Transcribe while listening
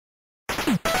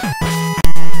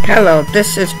Hello,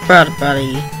 this is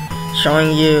Brody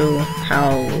showing you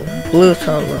how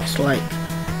Bluto looks like,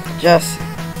 just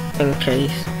in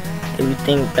case if you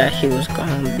think that he was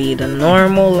going to be the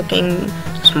normal looking,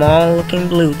 small looking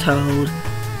blue toad,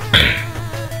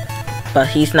 but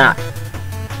he's not.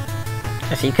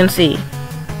 As you can see,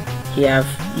 he have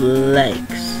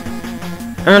legs.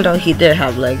 Even though he did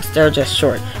have legs, they're just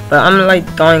short, but I'm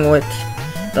like going with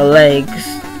the legs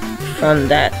from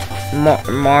that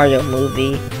Mario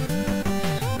movie,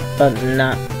 but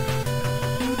not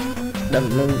the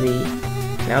movie,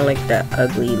 not like that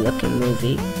ugly looking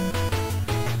movie.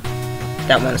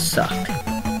 That one sucked.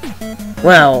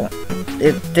 Well,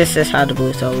 this is how the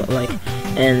Blue Toad looked like,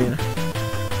 and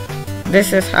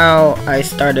this is how I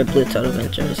started Blue Toad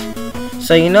Adventures.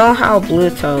 So you know how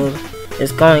Blue Toad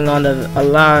is going on a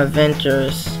lot of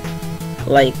adventures,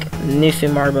 like New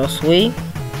Super Mario Bros. Wii,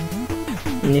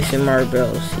 New Super Mario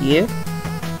Bros. U,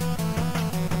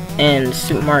 and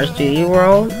Super Mario 3D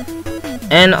World,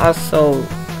 and also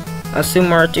on Super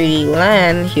Mario 3D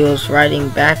Land, he was riding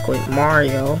back with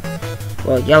Mario.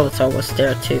 Well, Yellow Toad was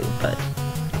there too, but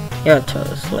Yellow Toad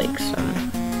is like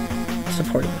some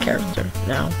supporting character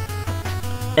now.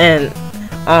 And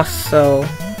also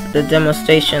the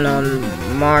demonstration on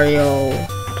Mario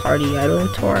Party Island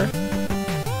Tour.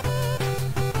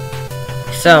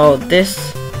 So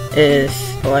this is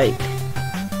like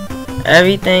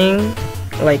everything,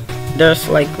 like there's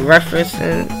like reference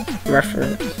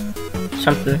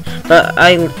something, but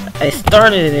I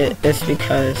started it is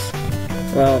because,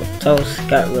 well, Toast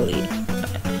got really,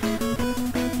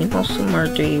 you know, Super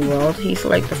Mario 3D World, he's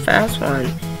like the fast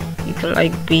one. You can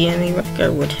like be any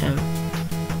record with him,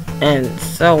 and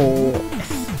so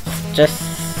just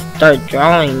start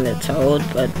drawing the Toad.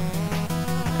 But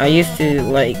I used to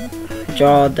like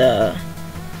draw the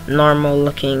normal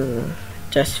looking,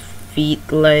 just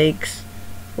feet, legs,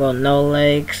 well, no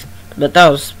legs, but that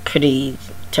was pretty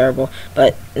terrible.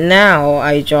 But now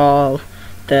I draw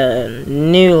the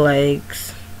new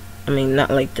legs. I mean, not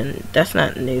like that's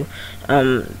not new,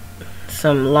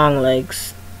 some long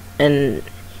legs, and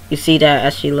you see that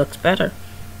actually looks better.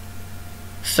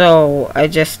 So I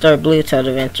just started Blue Toad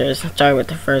Adventures, started with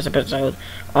the first episode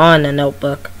on the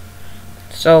notebook.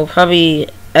 So probably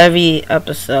every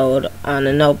episode on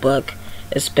the notebook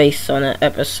is based on an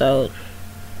episode.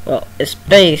 Well, it's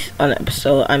based on an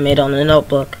episode I made on the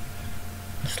notebook.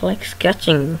 It's like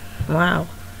sketching, wow.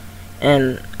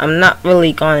 And I'm not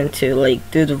really going to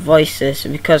like do the voices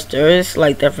because there is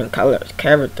like different colors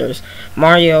characters.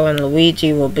 Mario and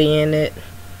Luigi will be in it,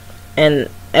 and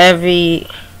every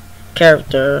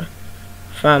character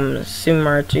from Super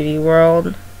Mario 3D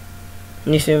World,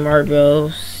 New Super Mario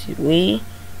Bros. Wii,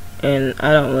 and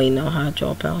I don't really know how to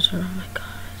draw Bowser. Oh my god.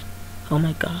 Oh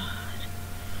my god.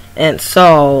 And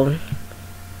so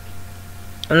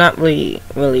I'm not really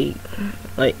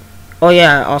like, oh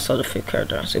yeah, also the fifth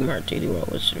character on Super Mario 3D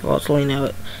World, which is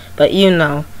Rosalina, but you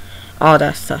know, all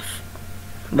that stuff.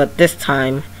 But this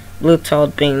time, Blue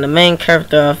Toad being the main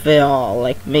character of it all,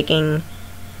 like making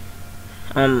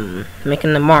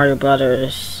the Mario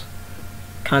Brothers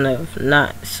kind of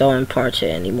not so important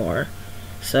anymore.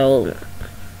 So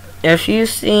if you've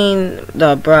seen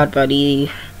the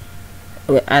Brody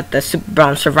at the Super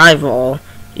Brown Survival,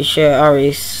 you should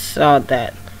already saw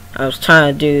that I was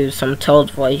trying to do some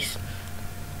Toad voice,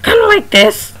 kind of like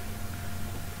this,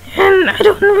 and I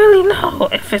don't really know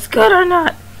if it's good or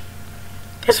not.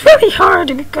 It's really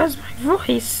hard because my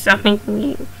voice,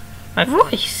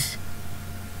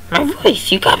 my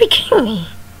voice, you gotta be kidding me.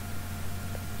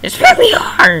 It's really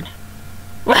hard.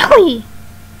 Really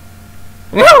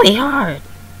hard.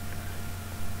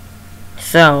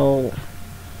 So,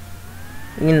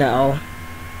 you know,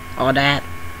 all that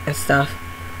and stuff.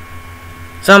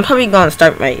 So I'm probably going to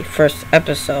start my first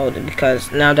episode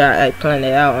because now that I planned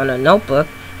it out on a notebook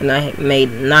and I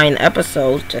made 9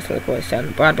 episodes, just like what I said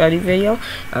in the Brody video,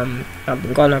 I'm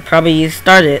going to probably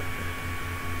start it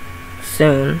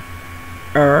soon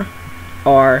or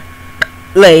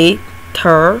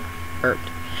later,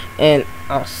 and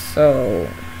also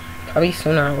probably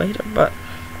sooner or later, but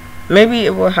maybe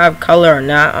it will have color or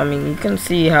not. I mean, you can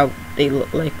see how they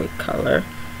look like with color,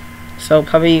 so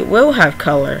probably it will have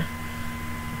color,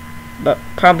 but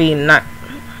probably not.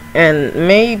 And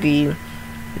maybe,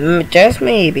 just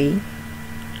maybe,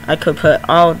 I could put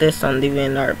all of this on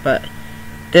DeviantArt, but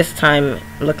this time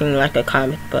looking like a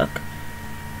comic book.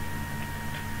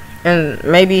 And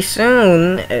maybe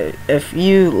soon, if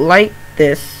you like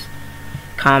this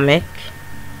comic,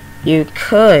 you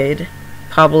could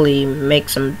probably make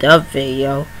some dub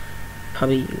video.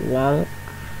 Probably you won't,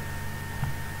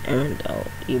 and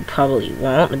you probably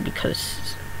won't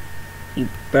because you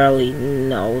barely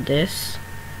know this.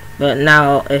 But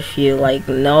now, if you like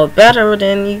know it better,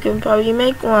 then you can probably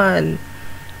make one.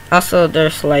 Also,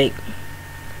 there's like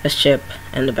a ship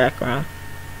in the background.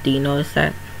 Do you notice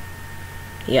that?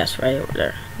 Yes, right over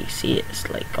there. You see it? It's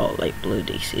like all light blue.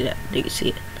 Do you see that? Do you see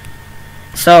it?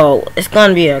 So it's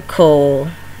gonna be a cool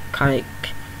comic.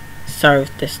 Sorry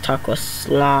if this talk was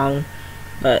long,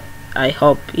 but I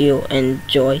hope you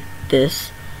enjoy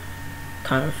this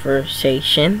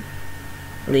conversation.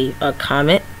 Leave a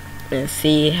comment and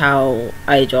see how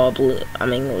I draw blue.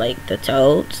 Like the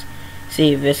toads.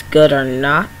 See if it's good or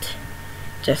not.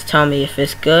 Just tell me if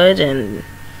it's good and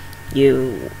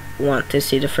you want to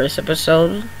see the first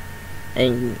episode,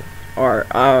 and or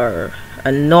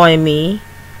annoy me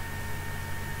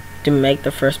to make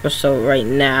the first episode right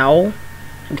now,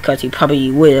 because you probably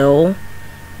will.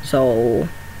 So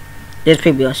this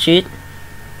probably a shit.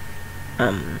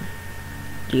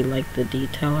 Do you like the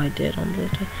detail I did on the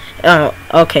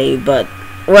okay, but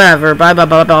whatever. Bye bye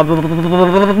bye bye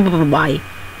bye bye,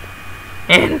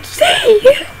 and see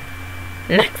you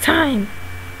next time.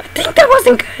 I think that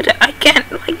wasn't good. I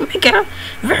can't like make a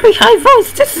very high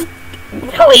voice. This is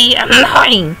really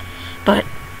annoying. But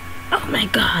oh my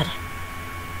god,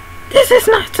 this is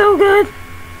not so good.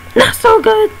 Not so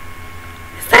good.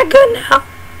 Is that good now?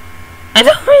 I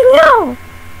don't really know.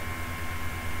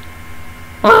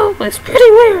 Well, it's pretty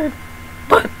weird,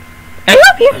 but I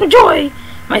hope you enjoy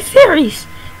my series,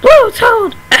 Blue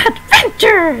Toad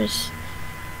Adventures.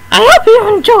 I hope you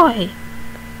enjoy.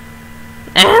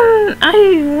 And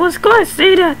I was going to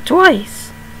say that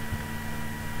twice.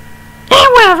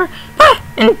 However, but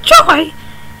enjoy.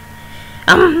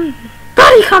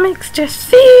 Brody Comics. Just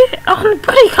see it on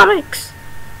Brody Comics.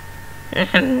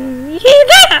 And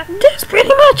yeah, that's pretty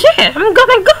much it. I'm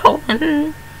gonna go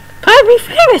and probably be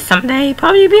famous someday.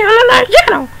 Probably be on another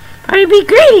channel. Probably be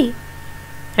greedy.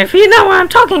 If you know what I'm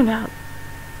talking about.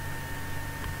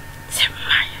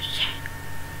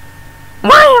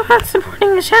 Why am I not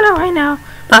supporting the channel right now?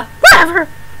 But whatever.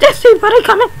 Just see Brody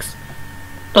Comics.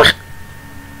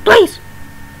 Please.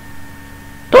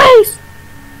 Please.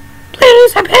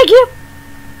 Please, I beg you.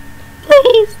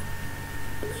 Please.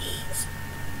 Please.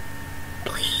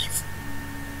 Please.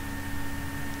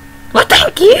 Well,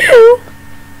 thank you.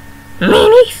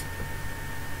 Meanies.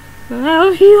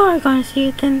 Well, if you are going to see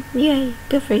it, then yay.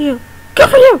 Good for you. Good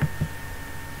for you.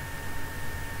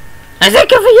 I said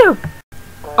good for you.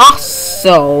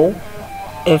 Also,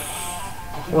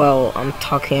 I'm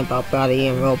talking about Brody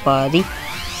and Ro-Buddie.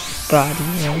 Brody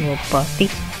and Ro-Buddie.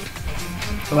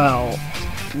 Well,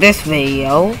 this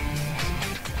video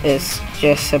is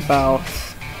just about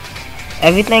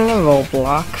everything in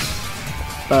Roblox,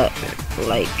 but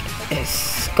like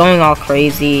it's going all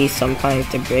crazy.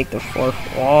 Sometimes they break the fourth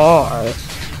wall, or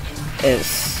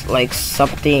it's like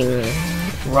something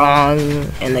wrong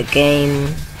in the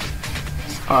game,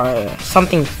 or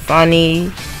something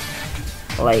funny,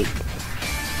 like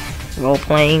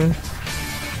role-playing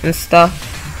and stuff.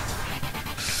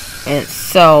 And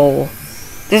so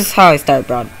this is how I started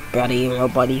Brody and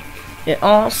Ro-Buddie. It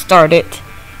all started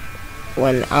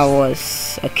when I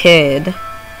was a kid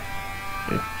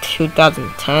in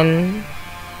 2010,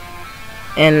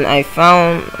 and I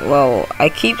found, I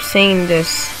keep seeing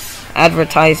this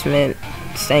advertisement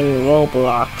saying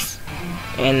Roblox,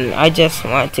 and I just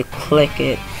wanted to click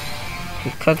it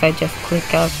because I just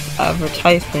click out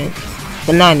advertisements,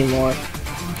 but not anymore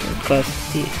because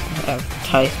the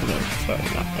advertisements are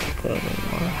not that good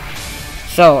anymore.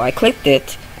 So I clicked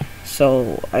it,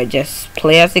 so I just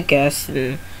play as a guest,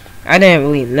 and I didn't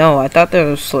really know. I thought there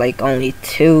was like only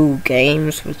 2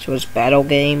 games, which was battle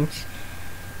games.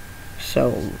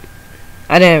 So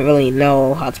I didn't really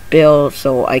know how to build,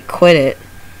 so I quit it.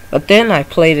 But then I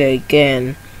played it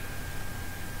again.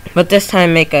 But this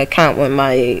time make an account with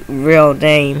my real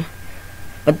name.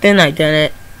 But then I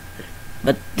didn't.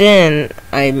 But then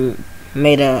I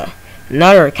made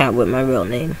another account with my real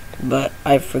name. But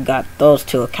I forgot those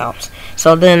 2 accounts.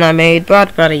 So then I made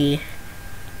Brody.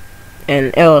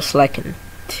 And it was like in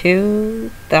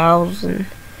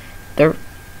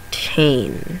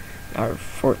 2013 or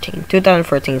 14.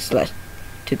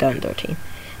 2014/2013.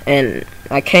 And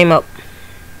I came up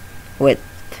with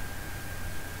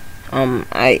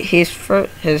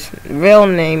his real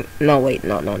name. No, wait,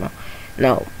 no.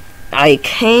 I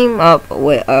came up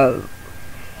with a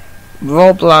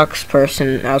Roblox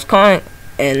person. I was calling,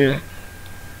 and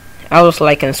I was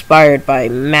like inspired by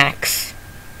Max,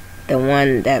 the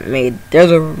one that made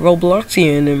There's a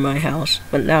Robloxian in my house,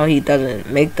 but now he doesn't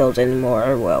make those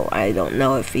anymore. Well, I don't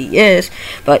know if he is,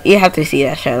 but you have to see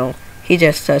that channel. He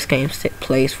just does games that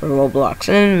plays for Roblox,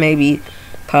 and maybe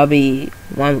probably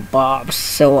one with Bob.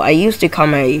 So I used to call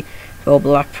my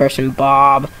Roblox person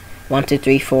Bob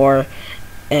 1234,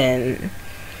 and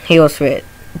he was with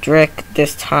Drick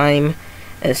this time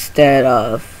instead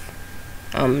of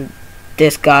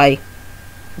this guy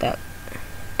that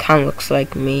kind of looks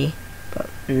like me but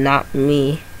not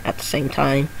me at the same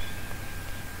time.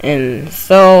 And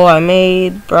so I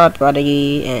made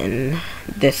Brody and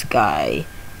this guy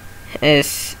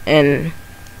and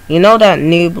you know that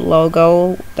noob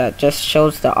logo that just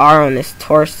shows the R on his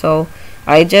torso?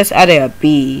 I just added a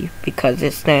B because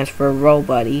it stands for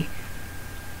Ro-Buddie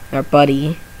or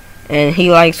Buddy, and he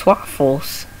likes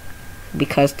waffles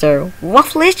because they're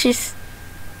wafflicious.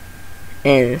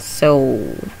 And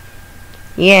so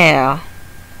yeah,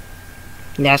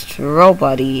 that's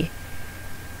Ro-Buddie,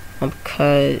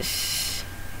 because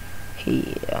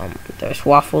he there's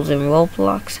waffles in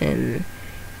Roblox, and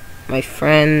my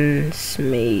friends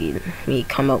made me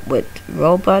come up with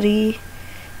Ro-Buddie,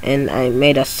 and I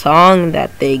made a song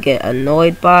that they get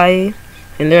annoyed by.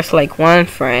 And there's like one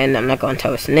friend, I'm not gonna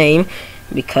tell his name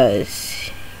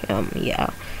because yeah,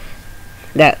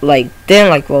 that like didn't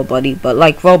like Ro-Buddie but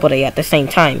like Ro-Buddie at the same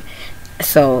time.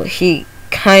 So he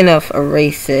kind of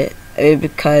erased it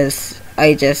because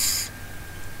I just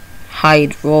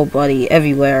hide Ro-Buddie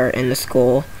everywhere in the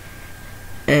school,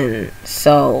 and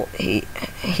so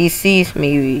he sees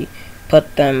me put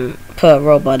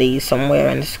Ro-Buddie somewhere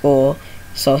in the school,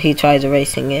 so he tries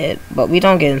erasing it, but we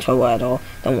don't get in trouble at all,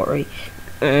 don't worry.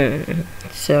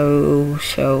 So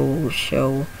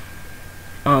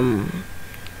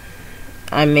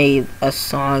I made a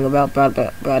song about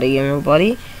Brody and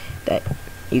Ro-Buddie that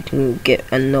you can get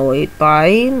annoyed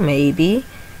by, maybe.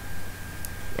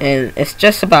 And it's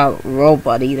just about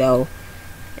Ro-Buddie though.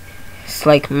 It's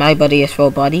like my buddy is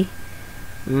Ro-Buddie.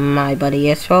 My buddy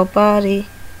is Ro-Buddie.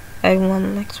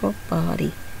 Everyone likes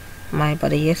Ro-Buddie. My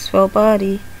buddy is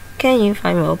Ro-Buddie. Can you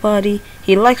find Ro-Buddie?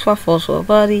 He likes waffles,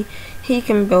 Ro-Buddie. He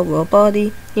can build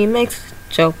Ro-Buddie. He makes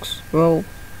jokes,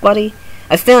 Ro-Buddie.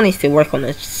 I still need to work on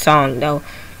the song though.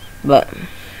 But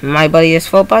my buddy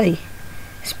is Ro-Buddie.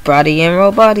 It's Brody and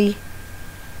Ro-Buddie.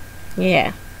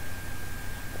 Yeah.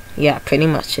 Yeah, pretty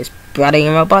much. It's Brody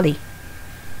and Ro-Buddie.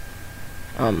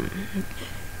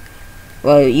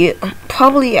 Well, you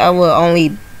probably I will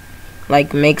only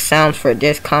like make sounds for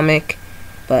this comic,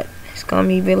 but it's gonna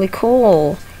be really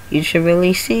cool. You should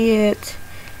really see it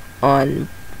on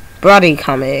Brody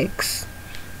Comics,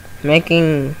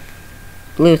 making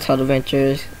Blue Toad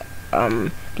Adventures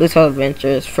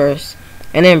first,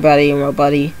 and then Brody and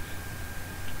Ro-Buddie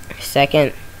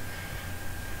second.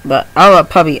 But I'll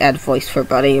probably add voice for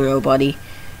Brody and Ro-Buddie,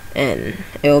 and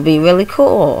it will be really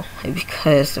cool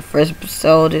because the first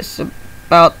episode is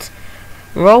about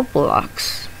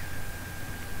Roblox.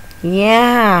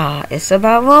 Yeah, it's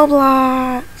about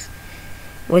Roblox,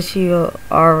 which you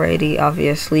already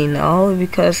obviously know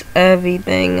because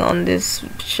everything on this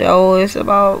show is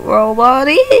about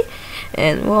Ro-Buddie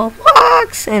and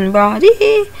Roblox and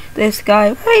Brody, this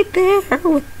guy right there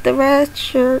with the red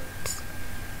shirt.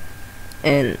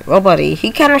 And Ro-Buddie,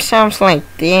 he kind of sounds like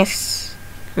this.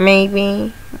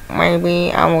 Maybe I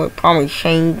would probably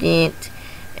change it.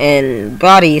 And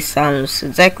Brody sounds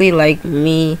exactly like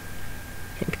me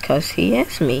because he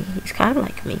is me. He's kind of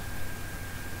like me.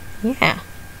 Yeah,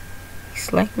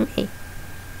 he's like me.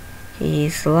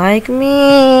 He's like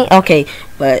me. Okay,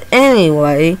 but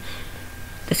anyway,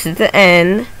 this is the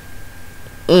end.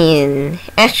 And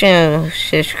I should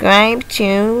subscribe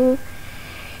to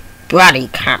Brody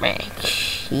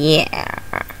Comics. Yeah.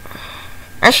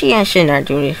 Actually, I should not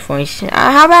do this voice.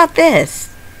 How about this?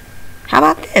 How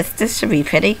about this? This should be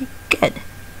pretty good.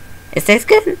 Is this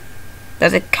good?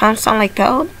 Does it kind of sound like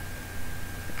Toad?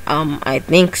 I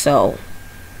think so.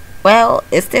 Well,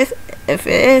 if it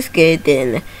is good,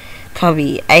 then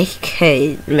probably I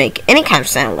could make any kind of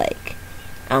sound like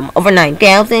over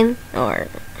 9,000 or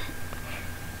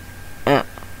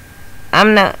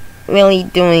I'm not really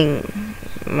doing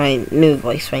my new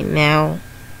voice right now.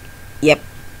 Yep,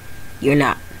 you're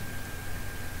not.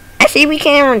 Actually, we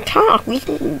can't even talk. We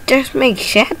can just make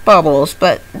chat bubbles,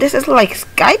 but this is like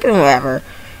Skype and whatever.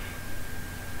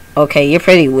 Okay, you're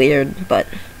pretty weird, but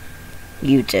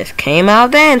you just came out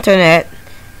of the internet,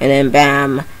 and then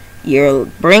bam, you're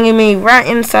bringing me right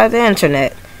inside the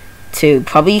internet to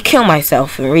probably kill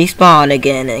myself and respawn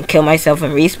again, and kill myself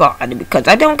and respawn, because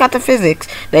I don't got the physics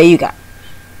that you got.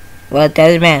 Well, it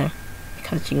doesn't matter,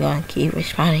 because you're gonna keep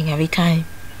responding every time.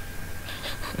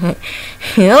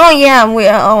 Oh yeah,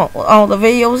 all the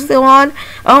videos still on?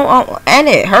 Oh,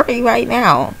 edit, hurry right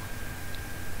now.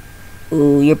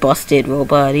 Ooh, you're busted,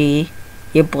 Ro-Buddie.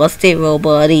 You're busted,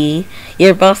 Ro-Buddie.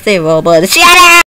 You're busted, Ro-Buddie. Shut up!